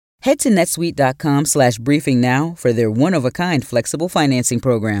Head to netsuite.com/briefing now for their one-of-a-kind flexible financing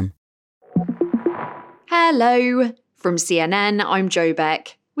program. Hello! From CNN, I'm Jo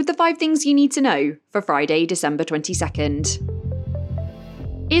Beck, with the 5 things you need to know for Friday, December 22nd.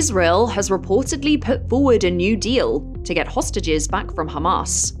 Israel has reportedly put forward a new deal to get hostages back from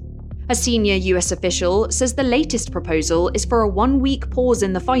Hamas. A senior US official says the latest proposal is for a 1-week pause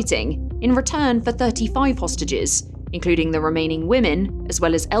in the fighting in return for 35 hostages, including the remaining women, as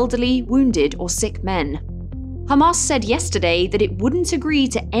well as elderly, wounded, or sick men. Hamas said yesterday that it wouldn't agree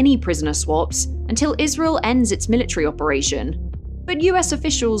to any prisoner swaps until Israel ends its military operation. But US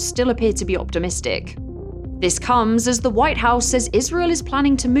officials still appear to be optimistic. This comes as the White House says Israel is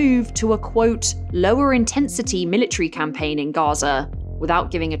planning to move to a, quote, lower intensity military campaign in Gaza, without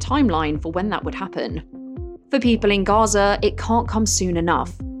giving a timeline for when that would happen. For people in Gaza, it can't come soon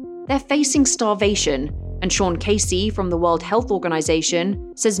enough. They're facing starvation, and Sean Casey from the World Health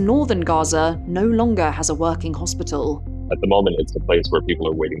Organization says northern Gaza no longer has a working hospital. At the moment, it's a place where people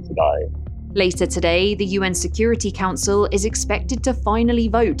are waiting to die. Later today, the UN Security Council is expected to finally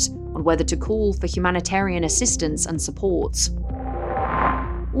vote on whether to call for humanitarian assistance and support.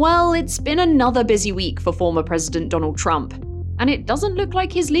 Well, it's been another busy week for former President Donald Trump, and it doesn't look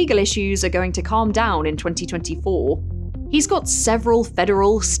like his legal issues are going to calm down in 2024. He's got several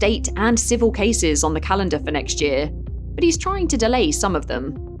federal, state, and civil cases on the calendar for next year, but he's trying to delay some of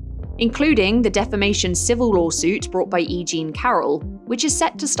them, including the defamation civil lawsuit brought by E. Jean Carroll, which is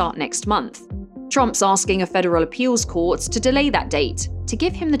set to start next month. Trump's asking a federal appeals court to delay that date to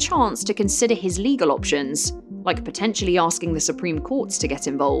give him the chance to consider his legal options, like potentially asking the Supreme Court to get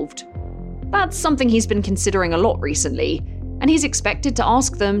involved. That's something he's been considering a lot recently, and he's expected to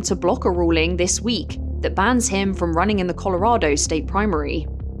ask them to block a ruling this week that bans him from running in the Colorado state primary.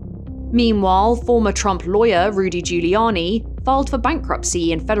 Meanwhile, former Trump lawyer Rudy Giuliani filed for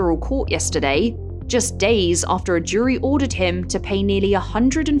bankruptcy in federal court yesterday, just days after a jury ordered him to pay nearly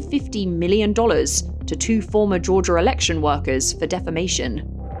 $150 million to 2 former Georgia election workers for defamation.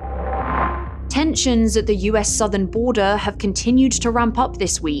 Tensions at the US southern border have continued to ramp up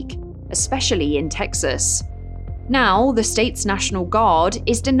this week, especially in Texas. Now, the state's National Guard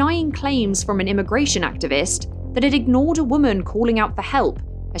is denying claims from an immigration activist that had ignored a woman calling out for help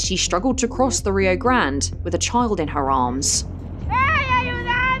as she struggled to cross the Rio Grande with a child in her arms. ¡Hey,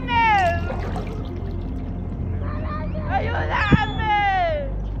 ayúdame! ¡Ayúdame!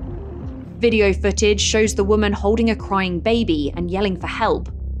 Video footage shows the woman holding a crying baby and yelling for help,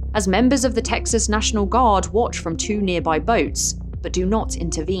 as members of the Texas National Guard watch from 2 nearby boats, but do not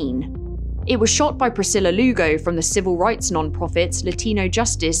intervene. It was shot by Priscilla Lugo from the civil rights nonprofit Latino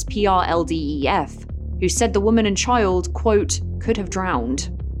Justice PRLDEF, who said the woman and child, quote, could have drowned.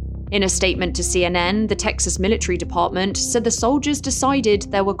 In a statement to CNN, the Texas Military Department said the soldiers decided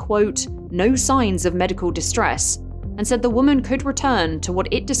there were, quote, no signs of medical distress, and said the woman could return to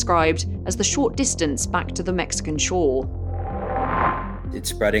what it described as the short distance back to the Mexican shore. It's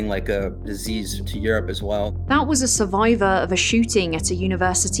spreading like a disease to Europe as well. That was a survivor of a shooting at a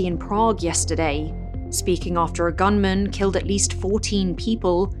university in Prague yesterday, speaking after a gunman killed at least 14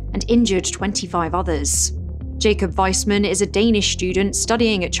 people and injured 25 others. Jacob Weissman is a Danish student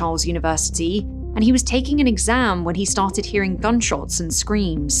studying at Charles University, and he was taking an exam when he started hearing gunshots and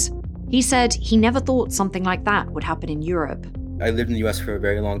screams. He said he never thought something like that would happen in Europe. I lived in the US for a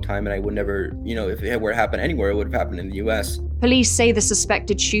very long time, and I would never, if it were to happen anywhere, it would have happened in the US. Police say the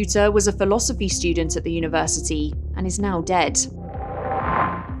suspected shooter was a philosophy student at the university and is now dead.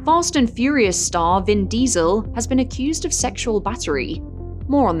 Fast and Furious star Vin Diesel has been accused of sexual battery.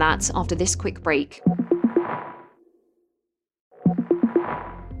 More on that after this quick break.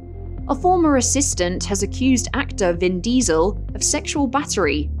 A former assistant has accused actor Vin Diesel of sexual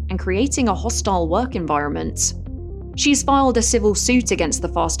battery and creating a hostile work environment. She's filed a civil suit against the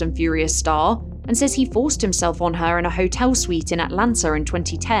Fast and Furious star and says he forced himself on her in a hotel suite in Atlanta in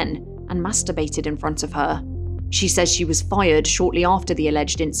 2010 and masturbated in front of her. She says she was fired shortly after the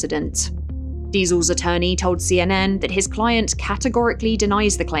alleged incident. Diesel's attorney told CNN that his client categorically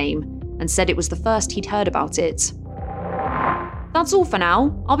denies the claim and said it was the first he'd heard about it. That's all for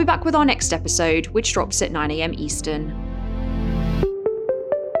now. I'll be back with our next episode, which drops at 9 a.m. Eastern.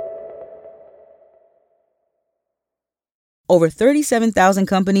 Over 37,000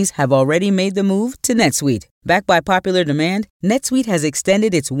 companies have already made the move to NetSuite. Backed by popular demand, NetSuite has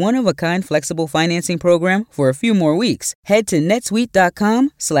extended its one-of-a-kind flexible financing program for a few more weeks. Head to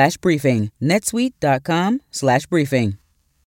netsuite.com/briefing. netsuite.com/briefing.